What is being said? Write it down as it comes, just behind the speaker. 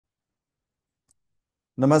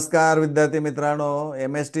नमस्कार विद्यार्थी मित्रांनो,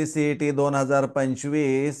 MHT CET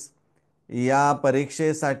 2025 या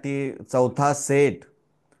परीक्षेसाठी चौथा सेट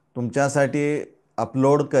तुमच्यासाठी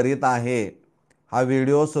अपलोड करीत आहे. हा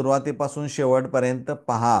व्हिडिओ सुरुवातीपासून शेवटपर्यंत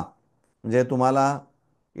पहा, म्हणजे तुम्हाला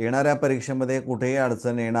येणाऱ्या परीक्षेमध्ये कुठेही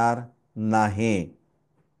अडचण येणार नाही.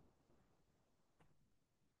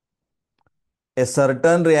 A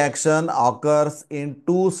certain reaction occurs in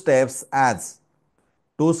two steps as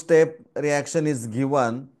two-step reaction is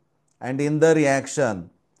given, and in the reaction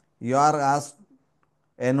you are asked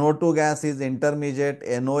NO2 gas is intermediate,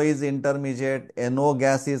 NO is intermediate, NO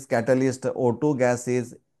gas is catalyst, O2 gas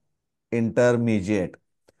is intermediate.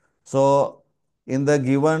 So in the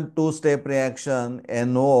given two-step reaction,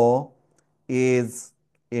 NO is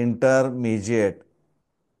intermediate.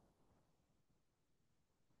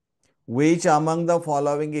 Which among the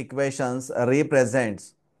following equations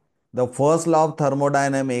represents the first law of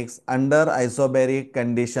thermodynamics under isobaric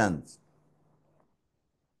conditions?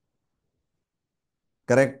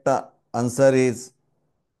 Correct answer is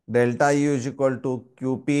delta U is equal to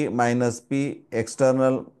QP minus P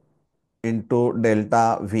external into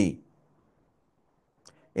delta V.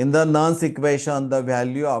 In the Nernst equation, the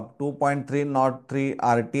value of 2.303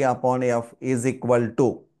 RT upon F is equal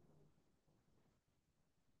to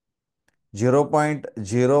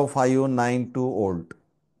 0.0592 volt.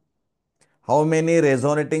 How many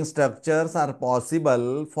resonating structures are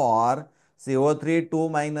possible for CO3 2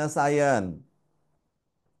 minus ion?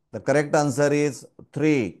 The correct answer is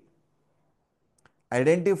 3.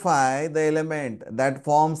 Identify the element that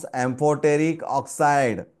forms amphoteric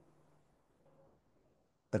oxide.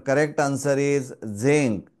 The correct answer is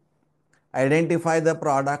zinc. Identify the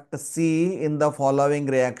product C in the following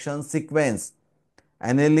reaction sequence.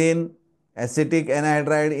 Aniline acetic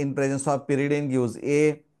anhydride in presence of pyridine gives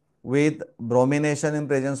A, with bromination in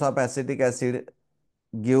presence of acetic acid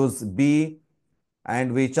gives B,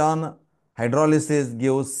 and which on hydrolysis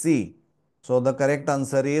gives C. So the correct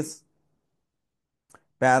answer is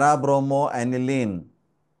para-bromoaniline.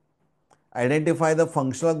 Identify the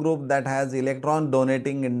functional group that has electron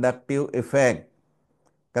donating inductive effect.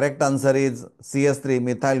 Correct answer is CS3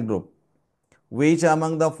 methyl group. Which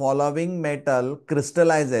among the following metal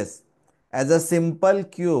crystallizes as a simple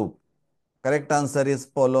cube? Correct answer is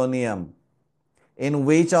polonium. In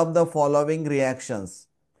which of the following reactions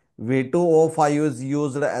V2O5 is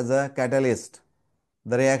used as a catalyst?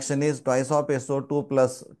 The reaction is twice of SO2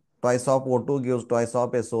 plus twice of O2 gives twice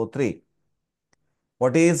of SO3.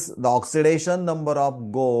 What is the oxidation number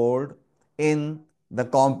of gold in the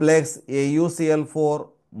complex AuCl4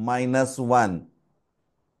 minus 1?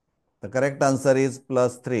 The correct answer is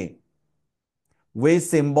plus 3. Which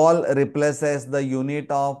symbol replaces the unit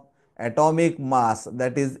of atomic mass,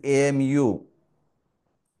 that is AMU?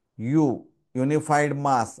 U, unified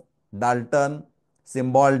mass, Dalton,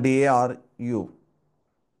 symbol Da or U.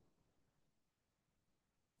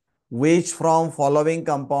 Which from following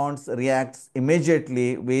compounds reacts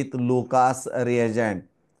immediately with Lucas reagent?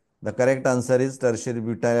 The correct answer is tertiary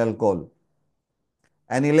butyl alcohol.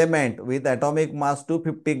 An element with atomic mass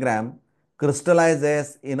 250 gram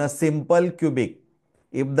crystallizes in a simple cubic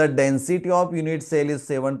if the density of unit cell is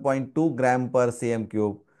 7.2 gram per cm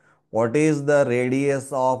cube. What is the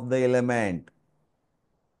radius of the element?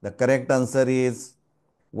 The correct answer is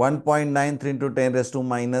 1.93 into 10 raised to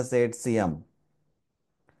minus 8 cm.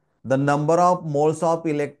 The number of moles of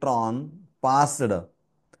electron passed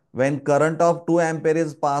when current of 2 ampere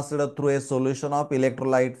is passed through a solution of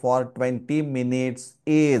electrolyte for 20 minutes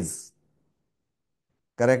is.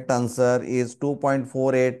 Correct answer is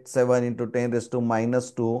 2.487 into 10 raised to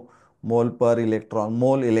minus 2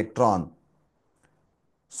 mole electron.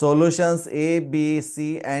 Solutions A, B,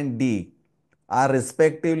 C and D are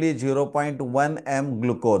respectively 0.1 m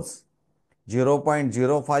glucose,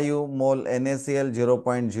 0.05 mole NaCl,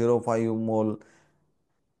 0.05 mole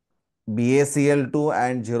BaCl2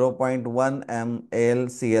 and 0.1 m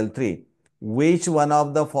AlCl3. Which one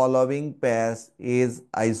of the following pairs is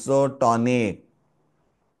isotonic,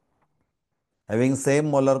 having same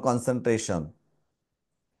molar concentration?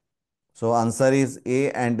 So answer is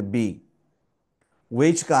A and B.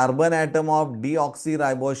 Which carbon atom of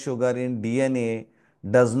deoxyribose sugar in DNA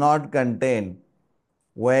does not contain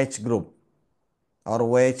OH group or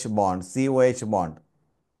OH bond, COH bond?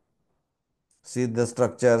 See the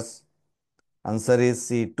structures. Answer is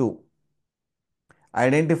C2.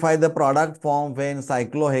 Identify the product formed when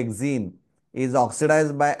cyclohexene is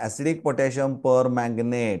oxidized by acidic potassium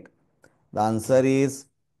permanganate. The answer is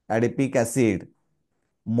adipic acid.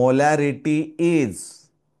 Molarity is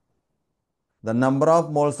The number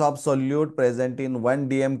of moles of solute present in 1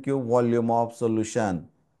 dm cube volume of solution.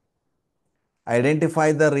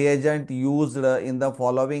 Identify the reagent used in the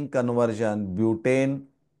following conversion: butane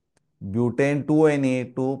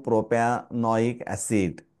 2Ne to propanoic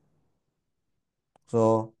acid.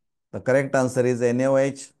 So the correct answer is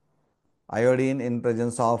NaOH, iodine in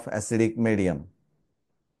presence of acidic medium.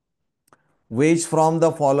 Which from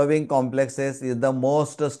the following complexes is the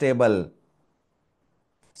most stable?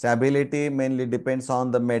 Stability mainly depends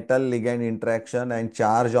on the metal ligand interaction and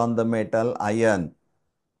charge on the metal ion,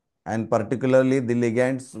 and particularly the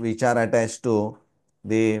ligands which are attached to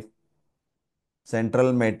the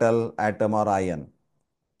central metal atom or ion.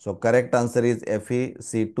 So correct answer is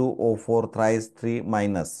FeC2O4 thrice 3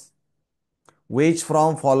 minus. Which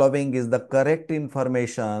from following is the correct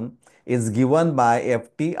information is given by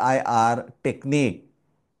FTIR technique?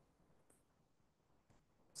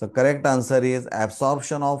 So correct answer is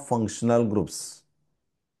absorption of functional groups.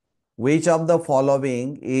 Which of the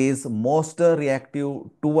following is most reactive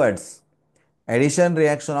towards addition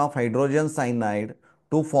reaction of hydrogen cyanide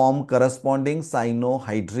to form corresponding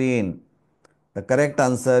cyanohydrine? The correct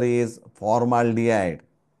answer is formaldehyde.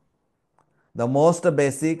 The most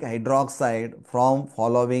basic hydroxide from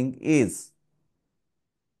following is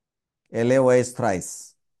LaOH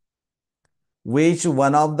thrice. Which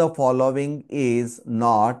one of the following is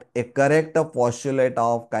not a correct postulate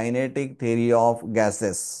of kinetic theory of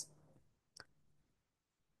gases?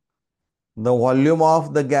 The volume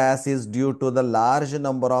of the gas is due to the large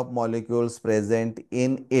number of molecules present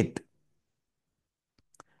in it.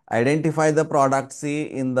 Identify the product C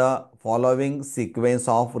in the following sequence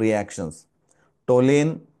of reactions.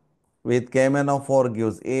 Toluene with KMnO4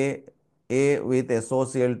 gives A with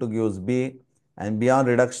SOCl2 gives B, and beyond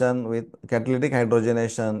reduction with catalytic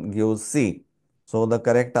hydrogenation gives C. So the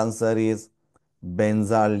correct answer is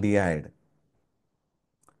benzaldehyde.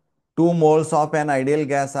 2 moles of an ideal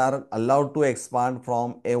gas are allowed to expand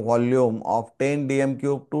from a volume of 10 dm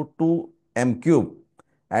cube to 2 m cube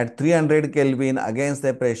at 300 Kelvin against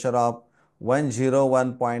a pressure of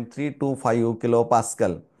 101.325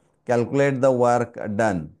 kilopascal. Calculate the work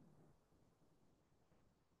done.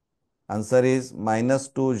 Answer is minus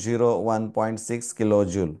 201.6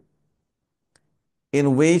 kilojoule.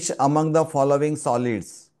 In which among the following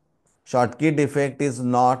solids Schottky defect is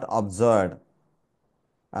not observed?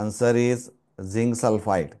 Answer is zinc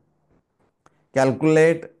sulfide.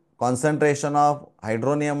 Calculate concentration of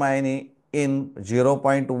hydronium ion in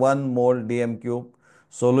 0.1 mole dm cube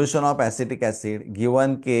solution of acetic acid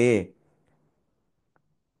given Ka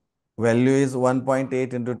value is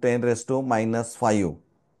 1.8 into 10 raised to minus 5.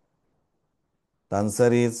 The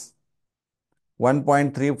answer is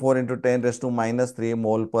 1.34 into 10 raised to minus 3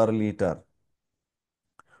 mole per liter.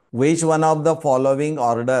 Which one of the following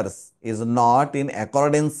orders is not in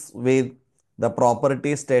accordance with the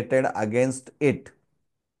property stated against it?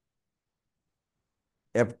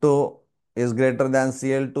 F2 is greater than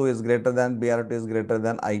Cl2 is greater than Br2 is greater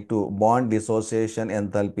than I2. Bond dissociation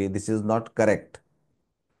enthalpy. This is not correct.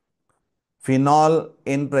 Phenol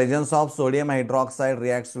in presence of sodium hydroxide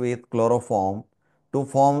reacts with chloroform to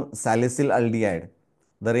form salicylaldehyde.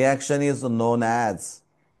 The reaction is known as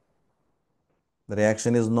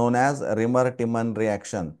Rimmer-Timon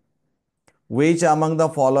reaction. Which among the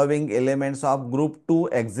following elements of group 2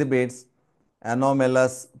 exhibits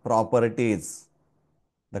anomalous properties?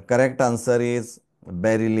 The correct answer is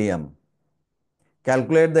beryllium.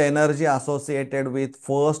 Calculate the energy associated with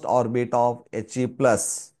first orbit of He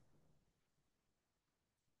plus.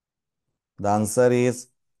 The answer is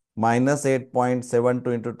minus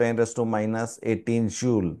 8.72 into 10 raised to minus 18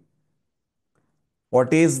 joule.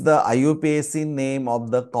 What is the IUPAC name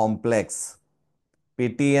of the complex?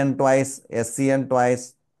 PTN twice, SCN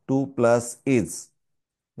twice, 2 plus is.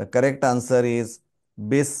 The correct answer is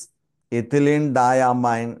bis ethylene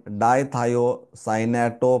diamine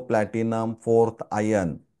dithiocyanatoplatinum fourth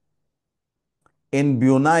ion. In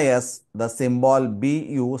Bunaeus, the symbol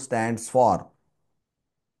Bu stands for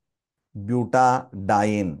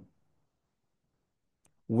butadiene.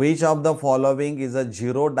 Which of the following is a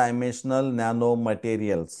zero-dimensional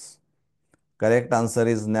nanomaterials? Correct answer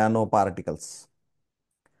is nanoparticles.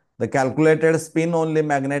 The calculated spin-only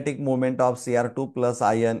magnetic moment of Cr2 plus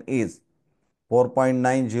ion is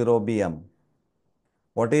 4.90 bm.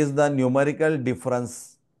 What is the numerical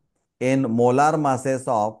difference in molar masses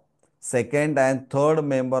of second and third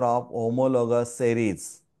member of homologous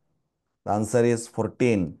series? The answer is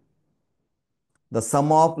 14. The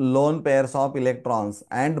sum of lone pairs of electrons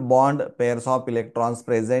and bond pairs of electrons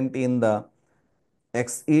present in the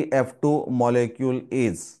XeF2 molecule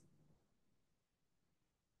is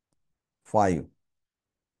 5.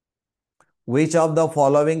 Which of the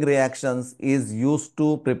following reactions is used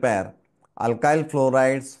to prepare alkyl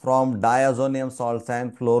fluorides from diazonium salts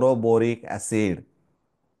and fluoroboric acid?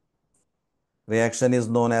 Reaction is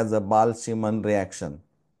known as the Bal-Schimann reaction.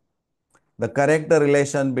 The correct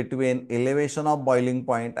relation between elevation of boiling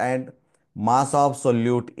point and mass of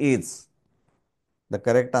solute is, the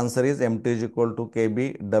correct answer is MT is equal to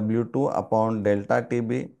Kb W2 upon delta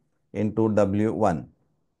Tb into W1.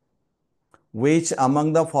 Which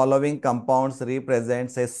among the following compounds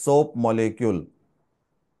represents a soap molecule?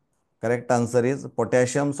 Correct answer is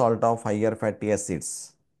potassium salt of higher fatty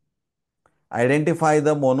acids. Identify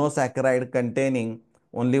the monosaccharide containing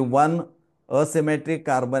only one asymmetric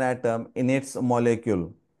carbon atom in its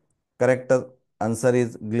molecule. Correct answer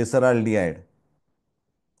is glyceraldehyde.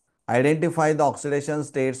 Identify the oxidation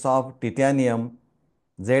states of titanium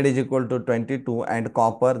Z is equal to 22 and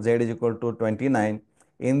copper Z is equal to 29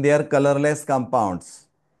 in their colorless compounds.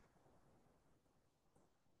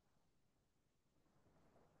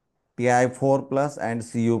 Ti4 plus and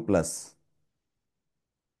Cu plus.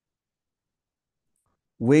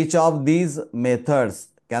 Which of these methods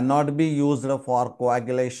cannot be used for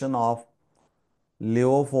coagulation of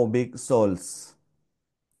leophobic sols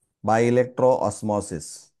by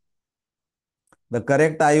electroosmosis? The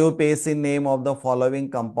correct IUPAC name of the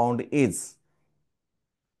following compound is,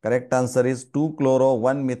 correct answer is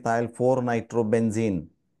 2-chloro-1-methyl-4-nitrobenzene.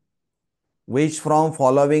 Which from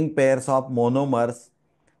following pairs of monomers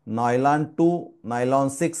nylon 2 nylon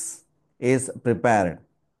 6 is prepared?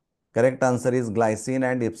 Correct answer is glycine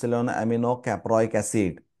and epsilon amino caproic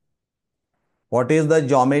acid. What is the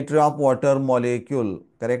geometry of water molecule?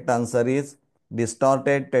 Correct answer is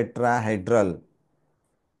distorted tetrahedral.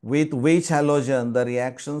 With which halogen the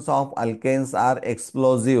reactions of alkanes are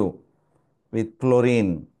explosive? With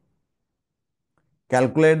chlorine.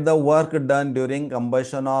 Calculate the work done during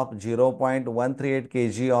combustion of 0.138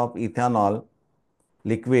 kg of ethanol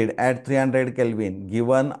liquid at 300 Kelvin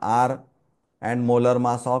given R and molar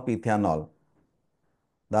mass of ethanol.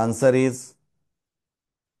 The answer is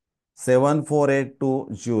 7482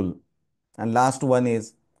 joule. And last one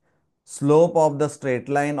is slope of the straight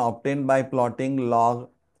line obtained by plotting log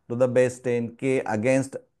to the base 10 k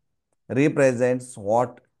against represents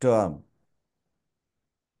what term?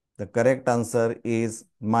 The correct answer is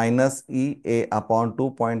minus EA upon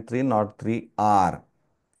 2.303 R.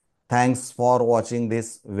 Thanks for watching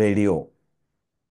this video.